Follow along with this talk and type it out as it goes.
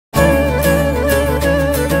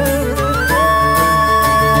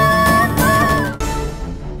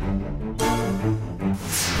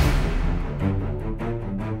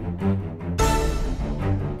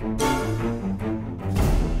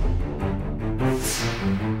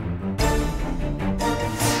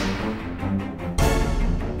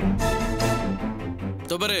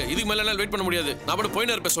பாரு இதுக்கு மேல என்னால வெயிட் பண்ண முடியாது. நான் பாட்டு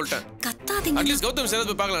போயினே இருப்பேன் சொல்லிட்டேன். கத்தாதீங்க. அட்லீஸ்ட் கௌதம் சேரது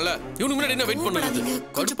போய் பார்க்கலாம்ல. இவனுக்கு முன்னாடி என்ன வெயிட் பண்ணுறது?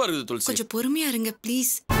 கடுப்பா இருக்குது துளசி. கொஞ்சம் பொறுமையா இருங்க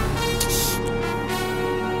ப்ளீஸ்.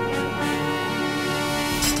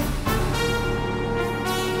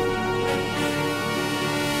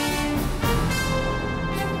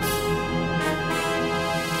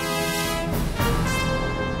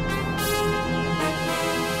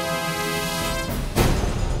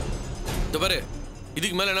 பாரு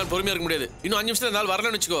இதுக்கு மேல என்னால பொறுமையா இருக்க முடியாது. இன்னும் 5 நிமிஷத்துல நாள்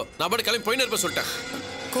வரலன்னு வச்சுக்கோ. நான் பாட்டு கிளம்பி போயினே இருப்பேன் சொல்லிட்டேன்.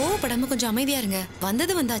 கோவப்படாம கொஞ்சம் அமைதியா இருங்க.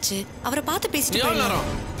 வந்தது வந்தாச்சு. அவரை பார்த்து பேசிட்டு போயிடலாம்.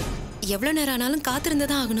 எவ்வளவு நேரம் ஆனாலும்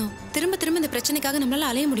காத்திருந்துதான் ஆகணும். திரும்ப திரும்ப இந்த பிரச்சனைக்காக நம்மளால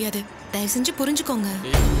அலைய முடியாது. தயவு செஞ்சு புரிஞ்சுக்கோங்க.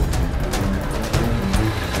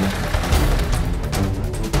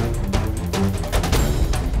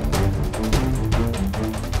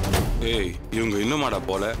 ஏய் இவங்க இன்னுமாடா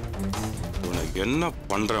போல. உனக்கு என்ன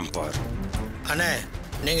பண்றேன் பார். அண்ணே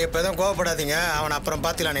நீங்க இப்ப எதுவும் கோவப்படாதீங்க. அவனை அப்புறம்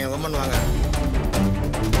பாத்துக்கலாம். நீங்க கம்மன் வாங்க.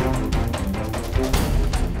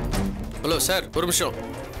 ஹலோ சார் ஒரு நிமிஷம்.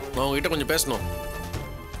 நான் உங்ககிட்ட கொஞ்சம் பேசணும்.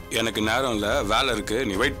 எனக்கு நேரம் இல்ல, வேலை இருக்கு.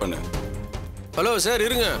 நீ வெயிட் பண்ணு. ஹலோ சார்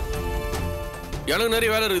இருங்க. எனக்கு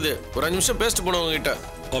நிறைய வேலை இருக்குது. ஒரு 5 நிமிஷம் பேசிட்டு போனோம் உங்ககிட்ட.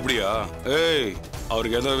 அப்படியா? ஏய்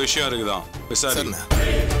அவருக்கு ஏதோ விஷயம் இருக்குதான், விசாரிங்க.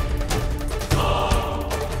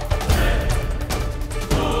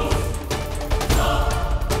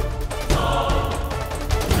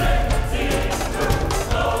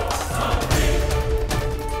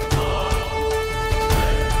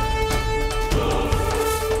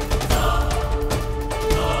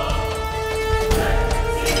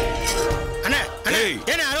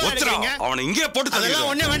 அவனை இங்கே போட்டு தள்ளிடுங்க.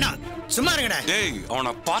 ஒண்ணே வேண்டாம், சும்மா இருங்கடா. டேய்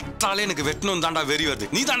அவனை பார்த்தாலே எனக்கு வெட்டணும் தாண்டா வெறி வருது.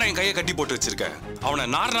 நீ தாண்டா என் கையை கட்டி போட்டு வச்சிருக்க. அவனை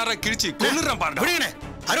நார் நாரா கிழிச்சு கொன்னுறேன் பாருடா. விடுங்கண்ணே,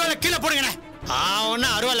 அருவாலை கீழே போடுங்கண்ணே. அவனை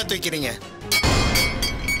அருவாலை தூக்கிறீங்க.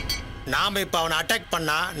 நாம இப்ப அவனை அட்டாக்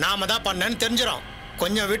பண்ணா நாம தான் பண்ணன்னு தெரிஞ்சிடும்.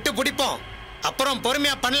 கொஞ்சம் விட்டு பிடிப்போம், அப்புறம்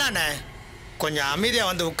பொறுமையா பண்ணலாண்ணே. கொஞ்சம் அமைதியா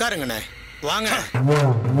வந்து உட்காருங்கண்ணே. வாங்க.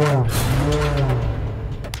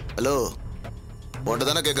 ஹலோ உன்கிட்ட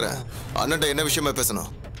தானே கேட்குறேன். அண்ணன்ட்ட என்ன விஷயமா பேசணும்?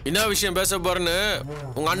 என்ன விஷயம் பேச போறேன்னு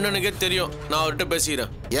உங்க அண்ணனுக்கே தெரியும். நான் அவர்கிட்ட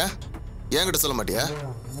பேசிக்கிறேன். ஏன் என்கிட்ட சொல்ல மாட்டியா?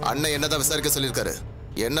 அண்ணன் என்னதான் விசாரிக்க சொல்லியிருக்காரு.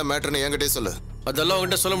 என்ன மேட்டர்னு என்கிட்டே சொல்லு. அதெல்லாம்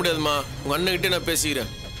உங்ககிட்ட சொல்ல முடியாதுமா. உங்க அண்ணன்கிட்ட நான்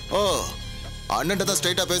பேசிக்கிறேன். ஓ அண்ணன்ட்ட தான்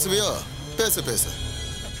ஸ்ட்ரைட்டா பேசுவியோ? பேசு பேசு.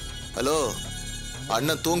 ஹலோ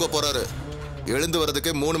அண்ணன் தூங்க போறாரு. எழுந்து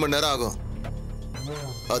வர்றதுக்கு 3 மணி நேரம் ஆகும்.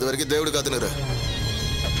 அது வரைக்கும் தேவடு காத்துனுரு.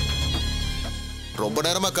 ரொம்ப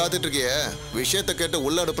நேரமா காத்துட்டு இருக்கியே, விஷயத்தை கேட்டு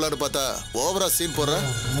உள்ள அனுப்பலான்னு பார்த்தா ஓவரா சீன் போடுற.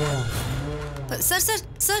 சார் சார்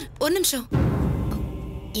சார் ஒரு நிமிஷம்.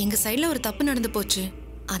 எங்க சைடுல ஒரு தப்பு நடந்து போச்சு.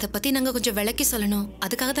 அத பத்தி நாங்க கொஞ்சம் விளக்கி சொல்லணும்.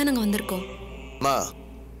 அதுக்காக தான் நாங்க வந்திருக்கோம். மா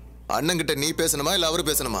அண்ணன் கிட்ட நீ பேசணுமா இல்ல அவரு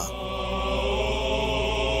பேசணுமா?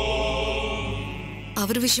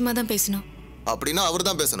 அவர் விஷயமா தான் பேசணும். அப்படின்னா அவரு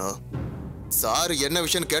தான் பேசணும். சார் என்ன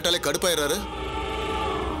விஷயம் கேட்டாலே கடுப்பாயிராரு.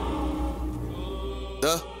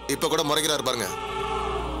 இப்ப கூட முறைக்கிறாரு பாருங்க.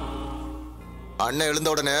 அண்ணன் எழுந்த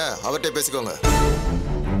உடனே அவர்கிட்ட பேசிக்கோங்க.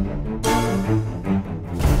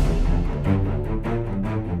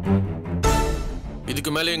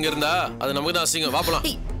 இதுக்கு மேல எங்க இருந்தா அது நமக்கு தான் அசிங்கம். வாப்பலாம்.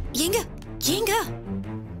 ஏங்க ஏங்க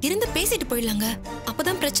இருந்து பேசிட்டு போயிடலாங்க.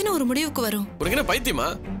 அப்பதான் பிரச்சனை ஒரு முடிவுக்கு வரும். உனக்கு என்ன பைத்தியமா?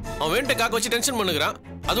 அவன் வேண்ட காக்க வச்சு டென்ஷன் பண்ணுகிறான்.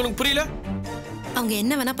 அது உனக்கு புரியல? அவங்க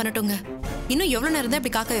என்ன வேணா பண்ணட்டுங்க. இன்னும் எவ்வளவு நேரம் தான்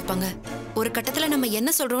இப்படி காக்க வைப்பாங்க? ஒரு கட்டத்துல நம்ம என்ன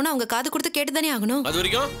சொல்றோம்னு அவங்க காது கொடுத்து கேட்டுதானே ஆகணும். அது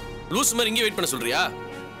வரைக்கும் லூஸ் மாதிரி இங்கே வெயிட் பண்ண சொல்றியா?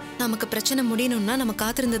 நமக்கு பிரச்சனை முடியணும்னா நம்ம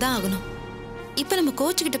காத்திருந்துதான் ஆகணும். இப்ப நம்ம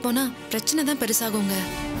கோச்சுக்கிட்டு போனா பிரச்சனை தான் பெருசாகுங்க.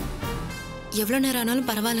 எவ்வளவு நேரம் ஆனாலும்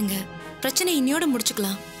பரவாயில்லைங்க. பிரச்சனை இன்னையோட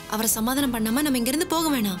முடிச்சுக்கலாம். அவரை சமாதானம் பண்ணாம நம்ம இங்க இருந்து போக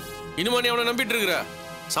வேணாம். இனிமே நீ அவனை நம்பிட்டு இருக்கிற?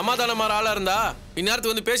 சமாதானமான ஆளா இருந்தா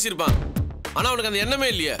இந்நேரத்துக்கு வந்து பேசியிருப்பான். ஆனா அவனுக்கு அந்த எண்ணமே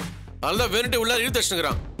இல்லையே. அதனால வேணுட்டு உள்ள இழுத்து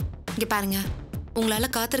வச்சுக்கிறான். இங்க பாருங்க, உங்களால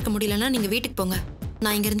காத்திருக்க முடியலன்னா நீங்க வீட்டுக்கு போங்க.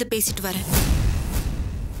 நான் இங்க இருந்து பேசிட்டு வரேன்.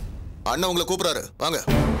 அண்ணன் உங்களை கூப்பிடுறாரு, வாங்க.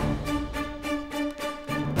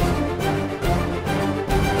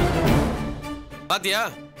 பாத்தியா,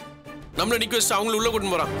 நம்மள நிக்க வச்சு அவங்கள உள்ள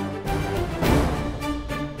கூட்டிட்டு போறான்.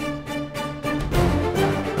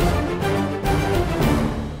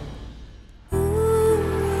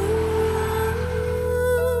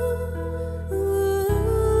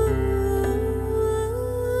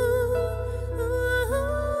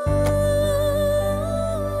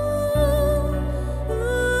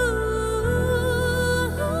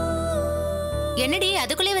 என்னடி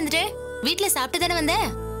அதுக்குள்ளே வந்துட்டு? வீட்ல சாப்பிட்டு தானே வந்த?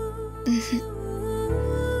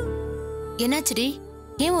 என்னாச்சுடி?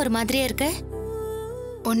 ஏன் ஒரு மாதிரியா இருக்க?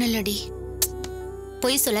 ஒன்னும் இல்லடி.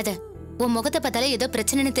 பொய் சொல்லாத. உன் முகத்தை பார்த்தாலே ஏதோ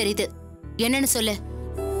பிரச்சனைன்னு தெரியுது. என்னன்னு சொல்லு.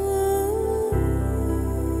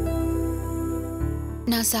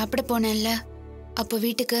 நான் சாப்பிட போனேன்ல, அப்போ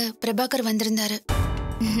வீட்டுக்கு பிரபாகர் வந்திருந்தாரு.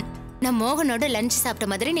 நான் மோகனோட லஞ்ச் சாப்பிட்ட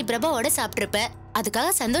மாதிரி நீ பிரபாவோட சாப்பிட்டிருப்ப.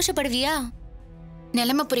 அதுக்காக சந்தோஷப்படுவியா?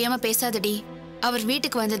 நிலைமை புரியாம பேசாதடி. அவர்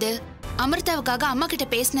வீட்டுக்கு வந்தது, அமிர்தாவுக்காக அம்மா கிட்ட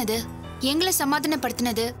பேசினது, எங்களை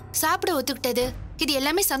சமாதானப்படுத்தினது, சாப்பிட ஒத்துக்கிட்டது, இது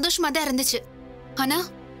எல்லாமே சந்தோஷமா தான் இருந்துச்சு. ஆனா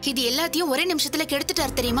இது எல்லாத்தையும் ஒரே நிமிஷத்துல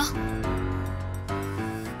கெடுத்துட்டார் தெரியுமா?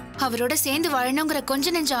 அவரோட சேர்ந்து வாழணுங்கிற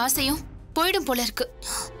கொஞ்ச நெஞ்ச ஆசையும் போயிடும் போல இருக்கு.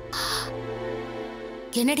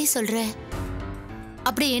 என்னடி சொல்ற?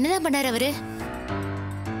 அப்படி என்னதான் பண்ணாரு அவரு?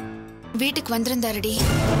 வீட்டுக்கு வந்திருந்தாருடி.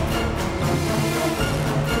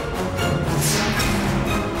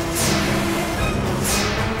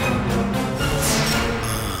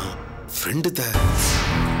 ஃப்ரெண்டு த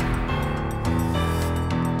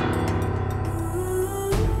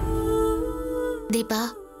தீபா,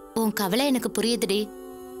 உன் கவலை எனக்கு புரியுதுடி.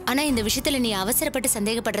 ஆனா இந்த விஷயத்துல நீ அவசரப்பட்டு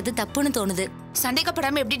சந்தேகப்படுறது தப்புன்னு தோணுது.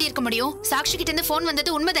 சந்தேகப்படாம எப்படி இருக்க முடியும்? சாக்ஷி கிட்ட இருந்து போன் வந்தது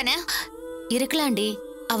உண்மைதானே? இருக்கலாண்டி.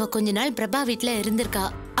 அவ கொஞ்ச நாள் பிரபா வீட்ல இருந்திருக்கா.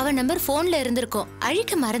 அவ நம்பர் போன்ல இருந்திருக்கும்,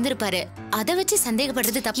 அழிக்க மறந்திருப்பாரு. அத வச்சு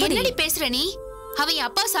சந்தேகப்படுறது தப்பு. என்னடி பேசுற நீ? அவ என்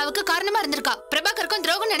அப்பா சாவுக்கு காரணமா இருந்திருக்கா. பிரபாகருக்கும்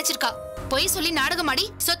துரோகம் நினைச்சிருக்கா. பொய் சொல்லி நாடகமாடி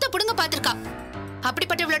சொத்தை புடுங்க பாத்திருக்கா.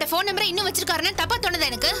 அப்படிப்பட்டவளோட போன் நம்பரை இன்னும் வச்சிருக்காருன்னு தப்பா தோணுதா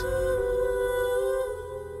எனக்கு?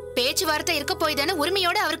 பேச்சுவார்த்தை இருக்க போய் தானே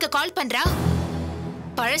உரிமையோட அவருக்கு கால் பண்றா.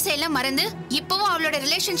 பழசையெல்லாம் மறந்து இப்பவும் அவளோட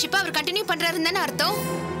ரிலேஷன்ஷிப்பை அவர் கண்டினியூ பண்றாருன்னு தானே அர்த்தம்?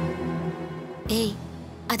 ஏய்,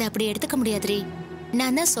 அதை அப்படி எடுத்துக்க முடியாதுரி.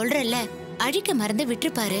 நான் தான் சொல்றேன்ல, அழிக்க மறந்து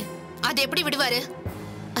விட்டுருப்பாரு. அது எப்படி விடுவாரு?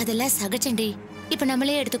 அதெல்லாம் சகஜண்டி. இப்ப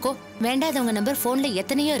நம்மளே எடுத்துக்கோ. வேண்டாதவங்க நம்பர் போன்ல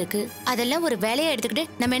எத்தனையோ இருக்கு. அதெல்லாம் ஒரு வேலையா எடுத்துக்கிட்டு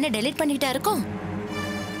நம்ம என்ன டெலீட் பண்ணிக்கிட்டா இருக்கோம்?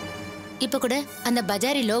 இப்ப கூட அந்த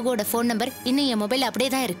பஜாரி லோகோட போன் நம்பர் இன்னும் என் மொபைல் அப்படியே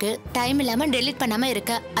தான் இருக்கு. டைம் இல்லாம டெலீட் பண்ணாம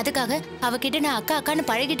இருக்க. அதுக்காக அவகிட்ட நான் அக்கா அக்கான்னு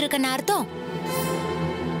பழகிட்டு இருக்கேன்னு அர்த்தம்?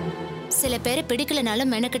 சில பேரை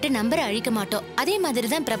பிடிக்கலனாலும் மெனக்கிட்டு நம்பரை அழிக்க மாட்டோம். அதே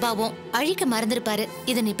மாதிரிதான் பிரபாவும் அழிக்க மறந்துருப்பாரு.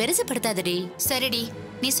 இதை நீ பெருசுப்படுத்தாதடி. சரிடி,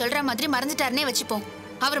 நீ சொல்ற மாதிரி மறந்துட்டாருன்னே வச்சுப்போம்.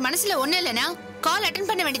 அவர் மனசுல ஒண்ணு இல்லனா கால் அட்டெண்ட்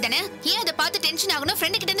பண்ண வேண்டியதானே? ஏன் அதை பார்த்து டென்ஷன் ஆகணும்?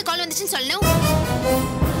 ஃப்ரெண்ட் கிட்ட இருந்து கால் வந்துச்சுன்னு சொல்லணும்.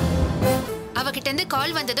 அவகிட்ட இருந்து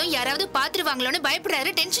கால் வந்ததும் யாராவது பாத்துருவாங்களோன்னு பயப்படுறாரு,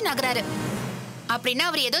 டென்ஷன் ஆகுறாரு. அப்படின்னா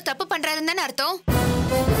அவர் ஏதோ தப்பு பண்றாருன்னு தானே அர்த்தம்?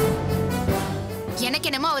 எனக்கு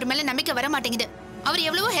என்னமோ அவர் மேல நம்பிக்கை வர மாட்டேங்குது. அவர்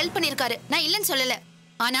எவ்வளவோ ஹெல்ப் பண்ணிருக்காரு, நான் இல்லைன்னு சொல்லல.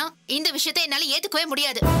 ஆனா இந்த விஷயத்தை என்னால ஏத்துக்கவே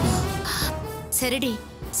முடியாது. சரிடி,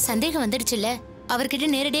 சந்தேகம் வந்துடுச்சுல்ல, அவர்கிட்ட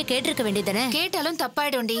நேரடியா கேட்டிருக்க வேண்டியதானே? கேட்டாலும்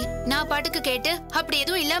தப்பாயிடும்டி. நான் பாட்டுக்கு கேட்டு அப்படி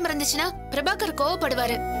எதுவும் இல்லாம இருந்துச்சுன்னா பிரபாகர்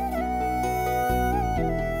கோவப்படுவாரு.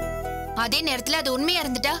 அதே நேரத்துல அது உண்மையா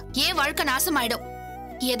இருந்துட்டா ஏன் வாழ்க்கை நாசமாயிடும்.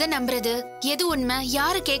 எதை நம்புறது, எது உண்மை,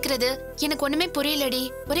 யாரு கேக்குறது, எனக்கு ஒண்ணுமே புரியலடி.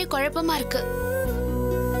 ஒரே குழப்பமா இருக்கு.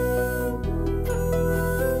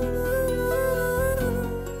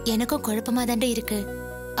 எனக்கும் குழப்பமா தாண்டே இருக்கு.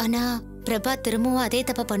 ஆனா பிரபா திரும்பவும் அதே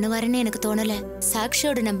தப்ப பண்ணுவாருன்னு எனக்கு தோணல.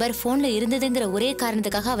 சாக்ஷியோட நம்பர் போன்ல இருந்ததுங்கிற ஒரே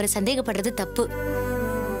காரணத்துக்காக அவரை சந்தேகப்படுறது தப்பு.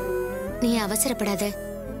 நீ அவசரப்படாத,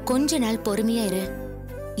 கொஞ்ச நாள் பொறுமையா இரு.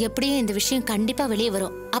 எப்படியும் இந்த விஷயம் கண்டிப்பா வெளியே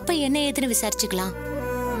வரும். அப்ப என்ன ஏதுன்னு விசாரிச்சுக்கலாம்.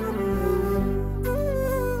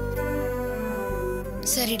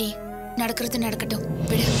 சரிடி, நடக்கிறது நடக்கட்டும்,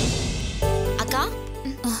 விடு. அக்கா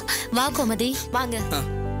வா கோமதி, வாங்க.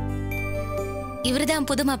 இவருதான்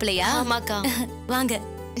புது மாப்பிள்ளையா? ஆமாக்கா. வாங்க.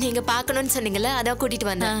 நீங்க பாக்கணும்னு சொன்னீங்கல்ல, அதான் கூட்டிட்டு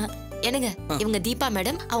வந்தேன். என்னங்க, இவங்க தீபா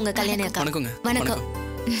மேடம், அவங்க கல்யாணி அக்கா. வணக்கம்.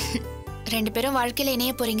 ரெண்டு பேரும் வாழ்க்கையில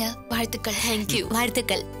இணைய போறீங்க. வாழ்த்துக்கள். தேங்க்யூ.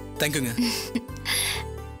 வாழ்த்துக்கள். தேங்க்யூங்க.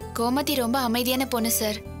 கோமதி ரொம்ப அமைதியான பொண்ணு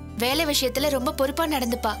சார். வேலை விஷயத்துல ரொம்ப பொறுப்பா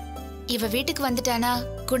நடந்துப்பா. இவ வீட்டுக்கு வந்துட்டானா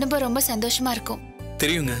குடும்பம் ரொம்ப சந்தோஷமா இருக்கும்.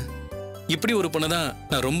 தெரியுங்க, இப்படி ஒரு பொண்ணு தான்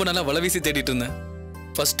நான் ரொம்ப நாளா வலை வீசி தேடிட்டு இருந்தேன்.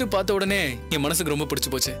 ஃபர்ஸ்ட் பார்த்த உடனே என் மனசுக்கு ரொம்ப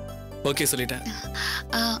பிடிச்சு போச்சு. ஓகே சொல்லிட்டேன்.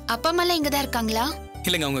 அப்பா அம்மாலாம் இங்கதான் இருக்காங்களா?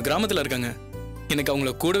 இல்லைங்க, அவங்க கிராமத்துல இருக்காங்க. எனக்கு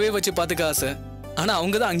அவங்கள கூடவே வச்சு பாத்துக்க ஆசை. ஆனா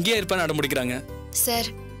அவங்க தான் அங்கேயே இருப்பான்னு அடம் பிடிக்கிறாங்க. சார்,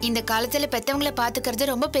 இந்த காலத்துல பெத்தவங்களை பாத்துக்கிறது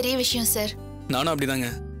ரொம்ப பெரிய விஷயம் சார். நானும் அப்படிதாங்க.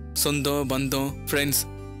 சொந்தம், பந்தம், ஃப்ரெண்ட்ஸ்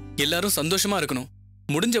எல்லாரும் சந்தோஷமா இருக்கணும்.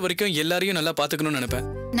 முடிஞ்ச வரைக்கும் எல்லாரையும் நல்லா பாத்துக்கணும்னு நினைப்பேன்.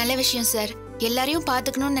 நல்ல விஷயம் சார். எல்லாரையும்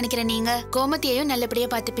பாத்துக்கணும்னு நினைக்கிற நீங்க கோமதியையும் நல்லபடியா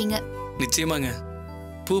பாத்துப்பீங்க. நிச்சயமாங்க,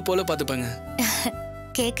 பூ போல பாத்துப்பாங்க.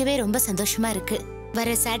 கேட்கவே ரொம்ப சந்தோஷமா இருக்கு. வர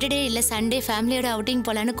சாட்டர்டே இல்ல சண்டே ஃபேமிலியோட அவுட்டிங்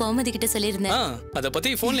போலான்னு கோமதி கிட்ட சொல்லியிருந்தேன். அத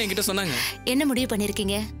பத்தி போன்ல என்கிட்ட சொன்னாங்க. என்ன முடிவு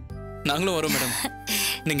பண்ணிருக்கீங்க? நாங்களும் வரோம் மேடம்.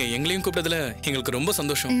 நீங்க எங்களையும் கூப்பிட்டதுல எங்களுக்கு ரொம்ப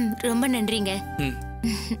சந்தோஷம். ரொம்ப நன்றிங்க.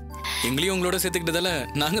 எங்களையும் உங்களோட சேர்த்துக்கிட்டதால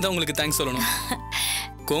நாங்க தான் உங்களுக்கு தேங்க்ஸ் சொல்லணும்.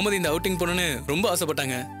 கோமதி இந்த அவுட்டிங் போகணும்னு ரொம்ப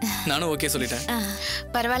ஆசைப்பட்டாங்க. நானும் ஓகே சொல்லிட்டேன்.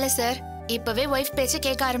 பரவாயில்ல சார், இப்பவே ஒய்ஃப் பேச்ச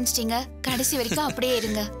கேட்க ஆரம்பிச்சிட்டீங்க. கடைசி வரைக்கும் அப்படியே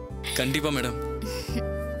இருங்க. கண்டிப்பா மேடம்.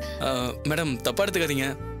 மேடம் தப்பா எடுத்துக்காதீங்க,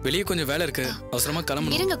 வெளியே கொஞ்சம் வேலை இருக்கு, அவசரமா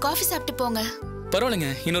கிளம்பணும். இருங்க, காஃபி சாப்பிட்டு போங்க. பரவாயில்லைங்க,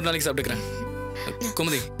 இன்னொரு நாளைக்கு சாப்பிட்டுக்கிறேன்.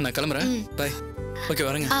 கோமதி, நான் கிளம்புறேன். பாய். ஓகே,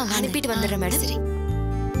 வரேங்க. அனுப்பிட்டு வந்துடுறேன் மேடம். சரி.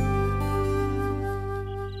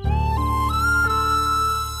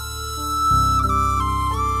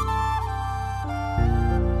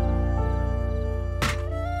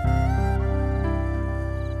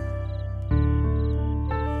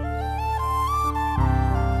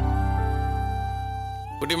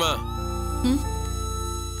 குட்டிமா ம்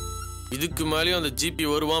இதுக்கு மேலேயும் அந்த ஜிபி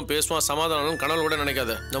வருவான் பேசுவான் சமாதானம் கனவு கூட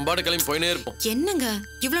நினைக்காத நம்ம பாட்டு கிளம்பி போயினே இருப்போம். என்னங்க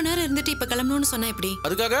இவ்வளவு நேரம் இருந்துட்டு இப்ப கிளம்பணும்னு சொன்னா எப்படி?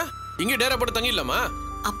 அதுக்காக இங்கே டேரா போட்டு தங்கி இல்லாமா?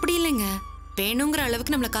 அப்படி இல்லைங்க, வேணுங்கிற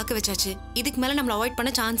அளவுக்கு நம்மள காக்க வச்சாச்சு. இதுக்கு மேல நம்மள அவாய்ட்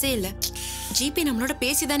பண்ண சான்ஸே இல்ல. ஜிபி நம்மளோட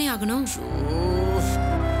பேசிதானே ஆகணும்.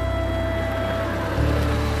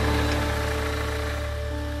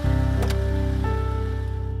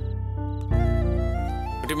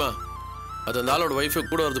 குட்டிமா அது அந்த ஆளோட ஒய்ஃபு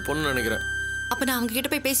கூட வருது பொண்ணு நினைக்கிறேன். அப்ப நான் அவங்க கிட்ட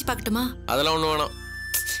போய் பேசி பார்க்கட்டுமா? அதெல்லாம் ஒண்ணு வேணாம்.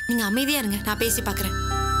 நீங்க அமைதியா இருங்க, நான் பேசி பார்க்கறேன்.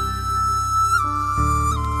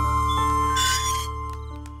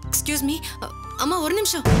 எக்ஸ்கியூஸ் மீ அம்மா, ஒரு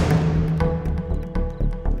நிமிஷம்.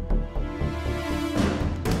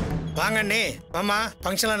 வாங்க அண்ணே. மாமா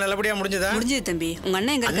ஃபங்க்ஷன்லாம் நல்லபடியா முடிஞ்சதா? முடிஞ்சது தம்பி. உங்க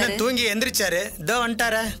அண்ணன் எங்க இருக்காரு? அண்ணன் தூங்கி எந்திரிச்சாரு, இதோ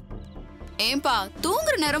வந்துட்டாரே. ஏன்பா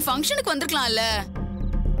தூங்குற நேரம் ஃபங்க்ஷனுக்கு வந்திருக்கலாம்ல.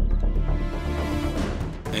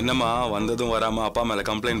 என்னம்மா வந்ததும் வராம அப்பா மேல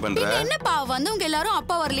கம்ப்ளைண்ட் பண்ற? என்னப்பா வந்தவங்க எல்லாரும்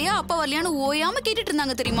அப்பா வரலையான்னு ஓயாம கேட்டுட்டு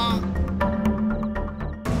இருந்தாங்க தெரியுமா?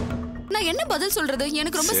 நான் என்ன பதில் சொல்றது?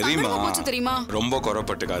 எனக்கு ரொம்ப சங்கடமா போச்சு தெரியுமா? ரொம்ப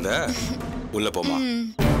குறப்பட்டுக்காத, உள்ள போமா.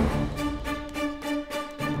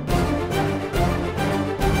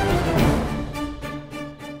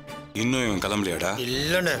 இன்னும் இவன் கிளம்பலையாடா?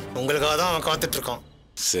 இல்லன்னு உங்களுக்காக தான் அவன் காத்துட்டு இருக்கான்.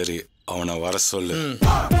 சரி அவனை வர சொல்லு.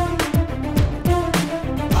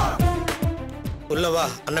 உள்ள வா,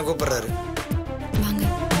 அண்ணன் கூப்பிடுறாரு. வாங்க.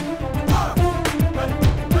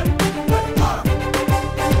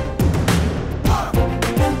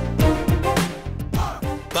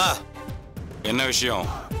 வா. என்ன விஷயம்?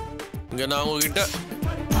 இங்க நான் உங்ககிட்ட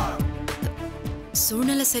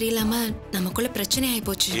சூழ்நிலை சரியில்லாம நமக்குள்ள பிரச்சனை ஆயி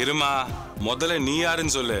போச்சு. இருமா, முதல்ல நீ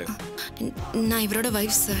யாருன்னு சொல்லு. நான் இவரோட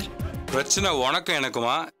வைஃப் சார். பிரச்சனை உனக்கும்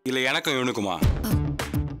எனக்குமா இல்ல எனக்கும் இவனுக்குமா?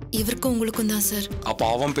 இவருக்கும் உங்களுக்கும் தான் சார். அப்ப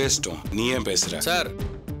அவன் பேசட்டும், நீ ஏன் பேசுற? சார்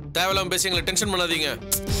தேவையில்லாம பேசி எங்களை டென்ஷன் பண்ணாதீங்க.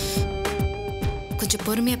 கொஞ்சம்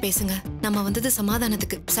பொறுமையா பேசுங்க. நம்ம வந்தது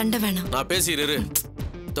சமாதானத்துக்கு, சண்டை வேணாம். நான் பேசிடுரு.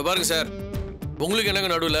 இத பாருங்க சார், உங்களுக்கு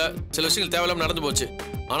எனக்கு நடுவுல சில விஷயங்கள் தேவையில்லாம நடந்து போச்சு.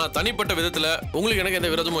 ஆனா தனிப்பட்ட விதத்துல உங்களுக்கு எனக்கு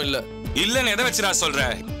எந்த விரோதமும் இல்ல. இல்லன்னு எதை வச்சுடா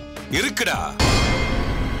சொல்ற? இருக்குடா.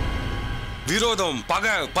 விரோதம்,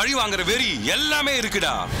 பகை, பழி வாங்குற வெறி எல்லாமே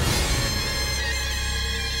இருக்குடா.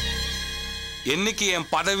 என்னைக்கு என்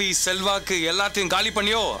பதவி செல்வாக்கு எல்லாத்தையும் காலி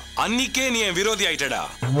பண்ணியோ அன்னைக்கே நீ என் விரோதி ஆயிட்டடா.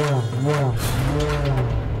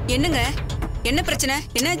 என்னங்க, என்ன பிரச்சனை?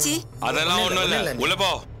 என்னாச்சு? அதெல்லாம் ஒண்ணும் இல்ல, உள்ள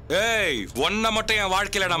போ. ஏய், ஒன்ன மட்டும் என்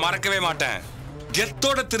வாழ்க்கையில நான் மறக்கவே மாட்டேன்.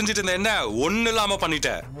 கெத்தோட தெரிஞ்சிட்டு இருந்த என்ன ஒண்ணு இல்லாம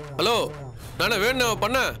பண்ணிட்ட. ஹலோ, நானே வேணும்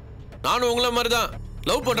பண்ண. நானும் உங்கள மாதிரி தான்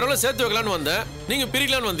லவ் பண்றவங்கள சேர்த்து வைக்கலான்னு வந்தேன். நீங்க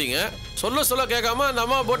பிரிக்கலான்னு வந்தீங்க. சொல்ல கேட்காம அந்த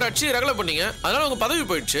அம்மா போட்டு அடிச்சு ரகலை பண்ணீங்க. அதனால உங்க பதவி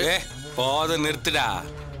போயிடுச்சு. போத நிறுத்துடா.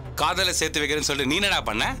 காதலை சேர்த்து வைக்கிறேன்னு சொல்லிட்டு நீ என்னடா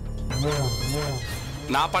பண்ண?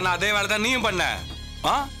 நான் பண்ண அதே வேலை தான் நீயும் பண்ண.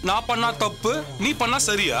 நான் பண்ணா தப்பு, நீ பண்ணா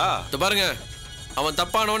சரியா? பாருங்க, அவன்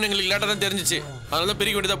தப்பானவன்னு எங்களுக்கு லேட்டா தான் தெரிஞ்சிச்சு. அதனால தான்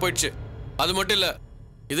பிரிக்க வேண்டியதா போயிடுச்சு. அது மட்டும் இல்ல,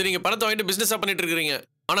 இது நீங்க பணத்தை வாங்கிட்டு பிசினஸா பண்ணிட்டு இருக்கீங்க.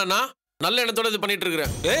 ஆனா நான் நல்ல எண்ணத்தோட இது பண்ணிட்டு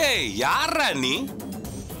இருக்கிறேன். ஏய், யாரா நீ?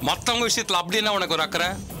 மத்தவங்க விஷயத்துல அப்படி என்ன உனக்கு ஒரு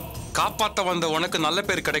அக்கறை? காப்பாத்த வந்த உனக்கு நல்ல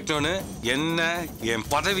பேர் கிடைக்கணும்னு என்ன, என்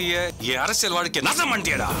பதவிய, என் அரசியல் வாழ்க்கை நாசம்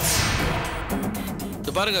பண்ணிட்டியடா.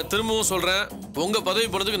 பாருங்க, திரும்பவும் சொல்றேன், உங்க பதவி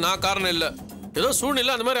போனதுக்கு நான் காரணம் இல்ல. ஏதோ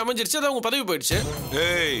சூழ்நிலை அந்த மாதிரி அமைஞ்சிருச்சு, அது உங்க பதவி போயிடுச்சு.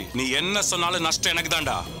 ஏய், நீ என்ன சொன்னாலும் நஷ்டம் எனக்கு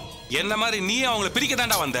தான்டா. என்ன மாதிரி நீ அவங்கள பிரிக்க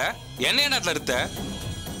தாண்டா வந்த. என்ன நேரத்துல இருத்த?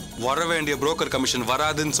 வர வேண்டிய புரோக்கர் கமிஷன்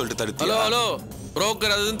வராதுன்னு சொல்லிட்டு தடுத்து. ஹலோ,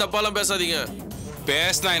 புரோக்கர் அதுன்னு தப்பாலாம் பேசாதீங்க.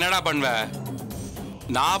 பேசினா என்னடா பண்ணுவ?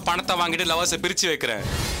 நான் பணத்தை வாங்கிட்டு லவர்ஸை பிரிச்சு வைக்கிறேன்,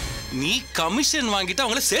 நீ கமிஷன் வாங்கிட்டு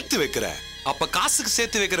அவங்கள சேர்த்து வைக்கிற. அப்ப காசுக்கு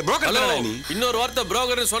சேர்த்து வைக்கிற புரோக்கர் நீ. இன்னொரு வார்த்தை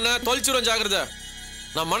புரோக்கர்னு சொன்ன தொலைச்சிரும், ஜாக்கிரதை.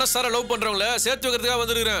 நான் மனசார லவ் பண்றவங்கள சேர்த்து வைக்கிறதுக்காக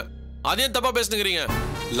வந்திருக்கிறேன். அதையும் தப்பா பேசுறீங்க.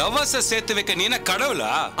 லவர்ஸை சேர்த்து வைக்க நீ என்ன கடவுளா?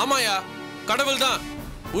 ஆமாயா, கடவுள் தான்.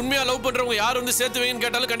 உண்மையா லவ் பண்றவங்க யார் வந்து சேர்த்து வைங்கன்னு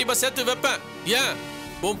கேட்டாலும் கண்டிப்பா சேர்த்து வைப்பேன். ஏன்,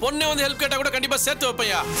 உன் பொண்ணே வந்து ஹெல்ப் கேட்டா கூட கண்டிப்பா சேர்த்து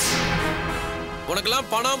வைப்பையா.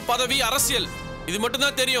 உனக்கெல்லாம் பணம், பதவி, அரசியல் இது மட்டும்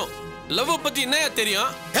தான் தெரியும். லவ் பத்தி என்னையா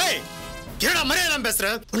தெரியும்? என்னடா மரியாதை பேசுற?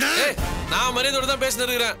 நான் மரியாதையோட தான் பேசிட்டு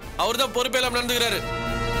இருக்கிறேன். அவர் தான் பொறுப்பே இல்லாம நடந்துக்கிறாரு.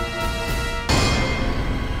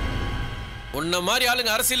 உன்ன மாதிரி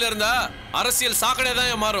ஆளுங்க அரசியல் இருந்தா அரசியல் சாக்கடை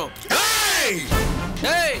தான் மாறும்.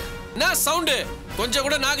 ஏய், என்ன சவுண்ட்? கொஞ்சம்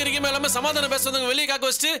கூட நாகரிகமே இல்லாம சமாதானம் பேசுறவங்க வெளியே காக்க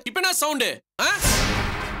வச்சுட்டு இப்ப என்ன சவுண்ட்?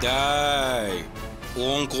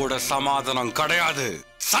 உன் கூட சமாதானம் கிடையாது,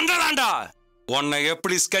 சண்டைதான்டா. உன்னை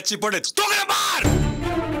எப்படி ஸ்கெட்ச் போட்டு தூக்குற பார்.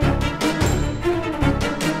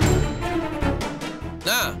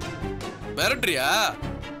 மிரட்டுறியா?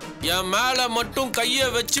 என் மேல மட்டும் கைய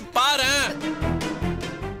வச்சு பாரு.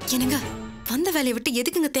 என்னங்க, வந்த வேலையை விட்டு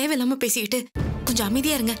எதுக்குங்க தேவையில்லாம பேசிக்கிட்டு? கொஞ்சம்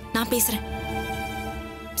அமைதியா இருங்க, நான் பேசுறேன்.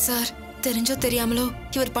 சார், தெரிஞ்சோ தெரியாமலோ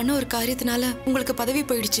இவர் பண்ண ஒரு காரியத்தினால உங்களுக்கு பதவி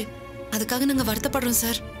போயிடுச்சு. அதுக்காக நாங்க வருத்தப்படுறோம்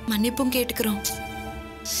சார். மன்னிப்பும் கேட்டுக்கிறோம்.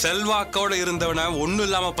 செல்வாக்கோட இருந்தவன ஒண்ணும்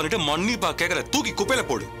இல்லாம பண்ணிட்டு மன்னிப்பா கேக்குற, தூக்கி குப்பையில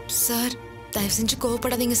போடு. சார் தயவு செஞ்சு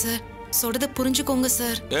கோவப்படாதீங்க சார். சொல்றத புரிஞ்சுக்கோங்க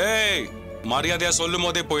சார். ஏய், மரியாதையா சொல்லும்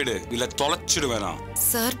போதே போயிடு, இல்ல தொலைச்சிடுவேனா.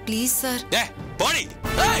 Sir please sir. போடி.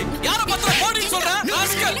 ஏய், யார பத்திர போடி சொல்ற?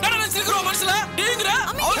 ராஸ்கல், நான் நினைச்சிருக்கோம் மனசுல. நீங்கற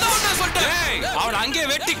அவ்வளவுதான் ஒண்ணே சொல்லிட்டேன். ஏய், அவன் அங்கே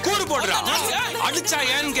வெட்டி கூறு போடுறா. அடிச்சா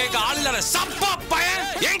ஏன்னு கேக்க ஆள் இல்ல. சப்பா பையன்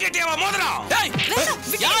என்கிட்டயே வா மோதுறா. டேய்,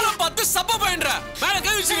 யார பார்த்து சப்பா பையன்ற? மேல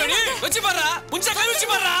கை வச்சுக்கடி. வச்சு பாறா. முஞ்ச கை வச்சு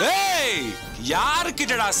பாறா. ஏய்,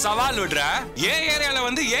 யாருக்கிட்டடா சவால் விடுற? ஏன் ஏரியால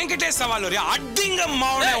வந்து என்கிட்டே சவால் வரியா? அடிங்க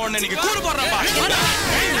மாவனே உன்னை நீங்க கூறு போடுற பாரு.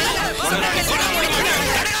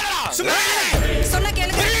 சொன்னா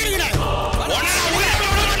கேளுங்க.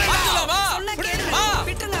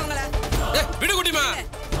 விடு குட்டிமா.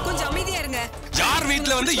 கொஞ்சம் அமைதியா இருங்க. யார்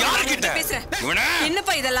வீட்ல வந்து யார்கிட்ட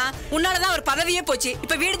என்னப்பா இதெல்லாம்? உன்னாலதான் ஒரு பதவியே போச்சு.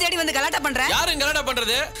 இப்ப வீடு தேடி வந்து கலாட்டா பண்ற. யாரும் கலாட்டா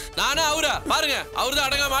பண்றது? நானா அவரா? பாருங்க, அவர்தான்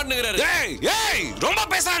அடங்காம மாட்டுகிறாரு. ஏய் ஏய், ரொம்ப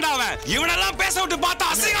பேசாண்டா அவன். இவனெல்லாம் பேச விட்டு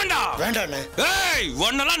பார்த்தா அசிங்கம்டா. வேண்டாண்ணே. ஏய்,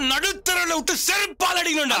 உன்னெல்லாம் நடுத்தரல விட்டு செருப்பால்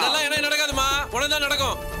அடிக்கணும்டா. அதெல்லாம் என்ன நடக்காதுமா, உனதான்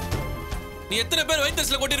நடக்கும். நீ எத்தனை பேர்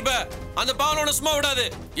வைத்தஸ்ல கொட்டிருப்ப? அந்த பாவனோட சும்மா விடாது.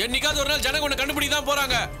 என்னைக்காவது ஒரு நாள் ஜனங்க உன்னை கண்டுபிடிக்க தான்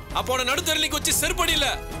போறாங்க. அப்போ உன்னை நடுத்தரலிக்கு வச்சு செருப்படி இல்ல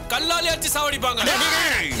கல்லாலே அடிச்சு சாவடிப்பாங்க.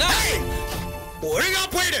 ஒழுங்கா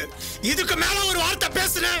போயிடு. இதுக்கு மேல ஒரு வார்த்தை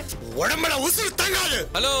பேசுன உடம்புல உசுறு தங்காது.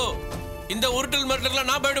 ஹலோ, இந்த உருட்டல் மிரட்டல்ல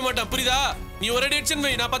நான் பயப்பட மாட்டேன், புரியுதா? நீ ஒரு அடி அடிச்சு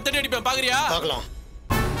வை, நான் 10 அடி அடிப்பேன். பாக்குறியா? பார்க்கலாம்.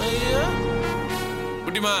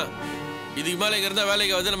 குட்டிமா, இதுக்கு மேல இங்க இருந்தா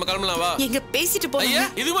வேலைக்கு வந்து நம்ம கிளம்பலாம் வா. எங்க பேசிட்டு போறீங்க?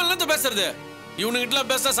 இதுக்கு மேல என்ன பேசுறது? இவனுகிட்ட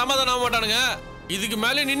பேச சமாதானம் ஆக மாட்டானுங்க. இதுக்கு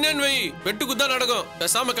மேல நின்னேன்னு வை, வெட்டு குத்தா நடக்கும்.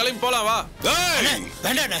 பேசாம கிளம்பி போலாம் வா.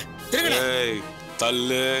 வேண்டாண்ணே, திருங்கண்ணே. ஏய்,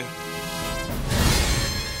 தள்ளு.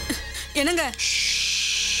 என்னங்க?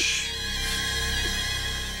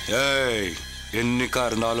 ஏய், என்னைக்கா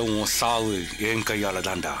இருந்தாலும் உன் சாவு என் கையால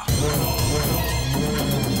தான்டா.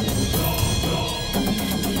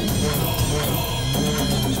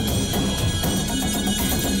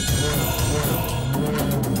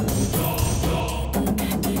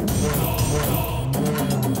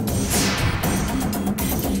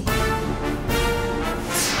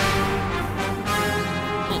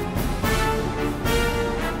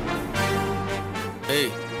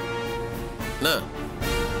 ஏய், என்ன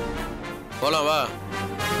போலாம் வா.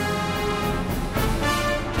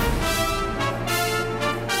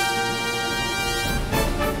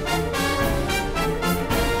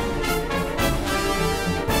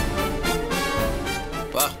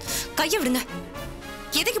 வா. கைய விடுங்க.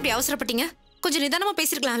 எதுக்கு இப்படி அவசரப்பட்டீங்க? கொஞ்சம் நிதானமா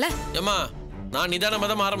பேசிருக்கலாம்ல. ஏமா, நான் நிதானமா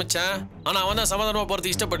தான் ஆரம்பிச்சேன். ஆனா அவன் தான் சமாதானமா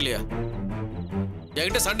போறதுக்கு இஷ்டப்படலையா?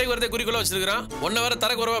 என்கிட்ட சண்டைக்கு வரதே குறிக்கோளா வச்சிருக்கான். உன்னை வேற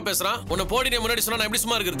தர குறைவா பேசுறான். உன்னை போடி நீ முன்னாடி சொன்னா நான் எப்படி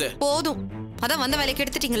சும்மா இருக்கிறது? போதும், அதான் வந்த வேலைக்கு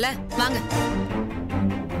எடுத்துட்டீங்கல்ல, வாங்க.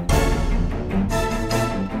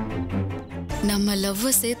 நம்ம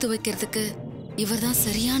லவ்வ சேர்த்து வைக்கிறதுக்கு இவர்தான்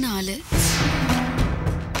சரியான ஆளு.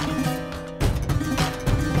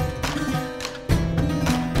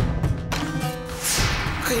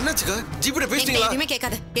 என்னாச்சுக்கா? ஜிபிட பேசிட்டீங்களா? எதுவுமே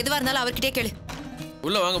கேட்காத, எதுவா இருந்தாலும் அவர்கிட்டயே கேளு.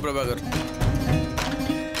 உள்ள வாங்க பிரபாகர்.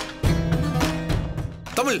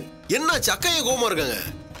 தமிழ், என்னாச்சு? அக்கா ஏன் கோவமா இருக்காங்க?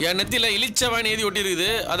 என் நெத்தியில இளிச்சவாயின் எழுதி ஒட்டி இருக்குது.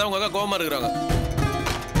 அதான் உங்க அக்கா கோவமா இருக்கிறாங்க.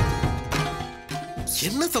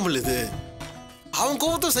 என்ன தமிழ் இது? அவன்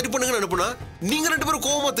கோவத்தை சரி பண்ணுங்கன்னு அனுப்புனா நீங்க 2 பேரும்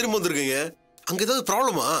கோவமா திரும்ப வந்திருக்கீங்க. அங்க ஏதாவது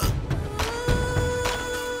ப்ராப்ளமா?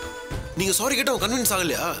 நீங்க சாரி கேட்ட அவன் கன்வின்ஸ்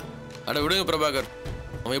ஆகலையா? அட விடுங்க பிரபாகர்,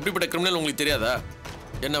 அவன் எப்படிப்பட்ட கிரிமினல் உங்களுக்கு தெரியாதா?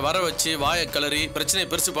 என்னை வர வச்சு வாயை கிளறி பிரச்சனையை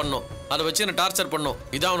பெருசு பண்ணும். அதை வச்சு என்ன டார்ச்சர் பண்ணும்.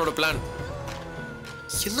 இதான் அவனோட பிளான்.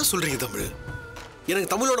 என்ன சொல்றீங்க தமிழ்? எனக்கு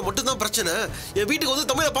தமிழோட மட்டும்தான் பிரச்சனை. என் வீட்டுக்கு வந்து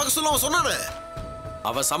தமிழை பார்க்க சொல்ல அவன் சொன்னானே.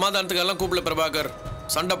 அவன் சமாதானத்துக்கு எல்லாம் கூப்பிடல பிரபாகர்,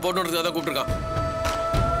 சண்டை போட்டுறதுக்காக தான் கூப்பிட்டுருக்கான்.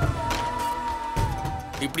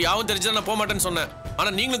 இப்படி ஆகும் தெரிஞ்சா நான் போக மாட்டேன்னு சொன்னேன். ஆனா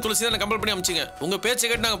நீங்களும் துளசி தான் கம்பல் பண்ணி அமிச்சிங்க. உங்க பேச்சை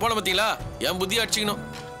கேட்டு நாங்க போன பார்த்தீங்களா? என் புத்தியை அடிச்சிக்கணும்.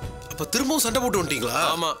 அப்ப திரும்பவும் சண்டை போட்டு வந்துட்டீங்களா?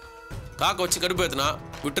 ஆமா, காக்க வச்சு கடுப்பு ஏத்துனா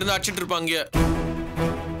விட்டு இருந்தா அடிச்சிட்டு இருப்பாங்க.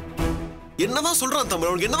 என்னதான் சொல்றான் தமிழ்?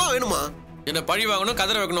 அவனுக்கு என்னதான் வேணுமா? என்ன பழி வாங்கணும்,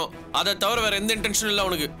 கதற வைக்கணும். அதை தவிர வேற எந்த இன்டென்ஷனும் இல்லை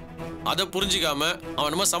அவனுக்கு. அதை புரிஞ்சிக்காம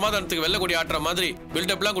அவன் நம்ம சமாதானத்துக்கு வெள்ளை கொடி ஆட்டுற மாதிரி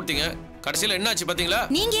பில்டப்லாம் கொடுத்தீங்க. கடைசியில் என்னாச்சு பாத்தீங்களா?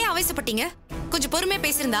 நீங்க ஏன் அவசரப்பட்டீங்க? கொஞ்சம் பொறுமையா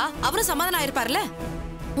பேசியிருந்தா அவரும் சமாதானம் ஆயிருப்பார்ல.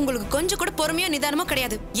 உங்களுக்கு கொஞ்சம் கூட பொறுமையா நிதானமும்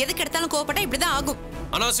கிடையாது. எதுக்கு எடுத்தாலும் கோவப்பட்டா இப்படிதான் ஆகும்.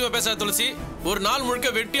 அனாவசியமா பேசாத துளசி. ஒரு நாள் முழுக்க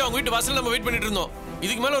வெட்டி அவங்க வீட்டு வாசல்ல நம்ம வெயிட் பண்ணிட்டு இருந்தோம்.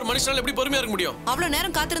 இதுக்கு மேல ஒரு மனுஷனால எப்படி பொறுமையா இருக்க முடியும்? அவ்வளவு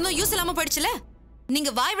நேரம் காத்திருந்தோம், யூஸ் இல்லாம போயிடுச்சுல.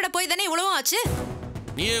 நீங்க வாய் விட போய் தானே இவ்வளவும் ஆச்சு.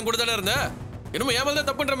 நீ என் கூட தானே இருந்த. என்னமோ ஏமால் தான்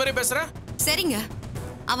தப்புன்ற மாதிரி பேசுற. சரிங்க,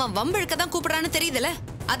 அவன் வம்பிழுக்க தான் கூப்பிடுறான்னு தெரியுதுல.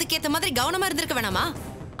 அதுக்கேத்த மாதிரி கவனமா இருந்திருக்க வேணாமா?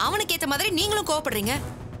 அவனுக்கு ஏத்த மாதிரி நீங்களும் கோவப்படுறீங்க,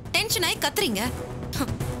 டென்ஷன் ஆகி கத்துறீங்க.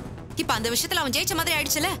 இப்ப அந்த விஷயத்துல அவன் ஜெயிச்ச மாதிரி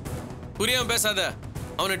ஆயிடுச்சுல. புரியாம பேசாத.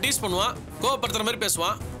 அவனை டீஸ் பண்ணுவான், கோவப்படுத்துற மாதிரி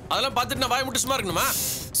பேசுவான். அதெல்லாம் பார்த்துட்டு நான் வாய் முட்டு சும்மா இருக்கணுமா?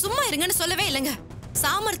 சும்மா இருங்கன்னு சொல்லவே இல்லைங்க.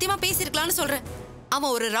 சாமர்த்தியமா பேசியிருக்கலாம்னு சொல்றேன். அவன்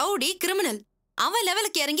ஒரு ரவுடி கிரிமினல். அவன்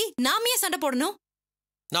லெவலுக்கு இறங்கி நாமையே சண்டை போடணும்?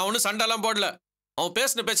 நான் ஒன்றும் சண்டைலாம் போடல. அவன்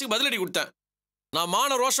பேசின பேச்சுக்கு பதிலடி கொடுத்தேன். நான்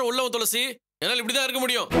மான ரோஷம் உள்ளவன் துளசி. என்னால் இப்படிதான் இருக்க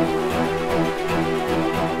முடியும்.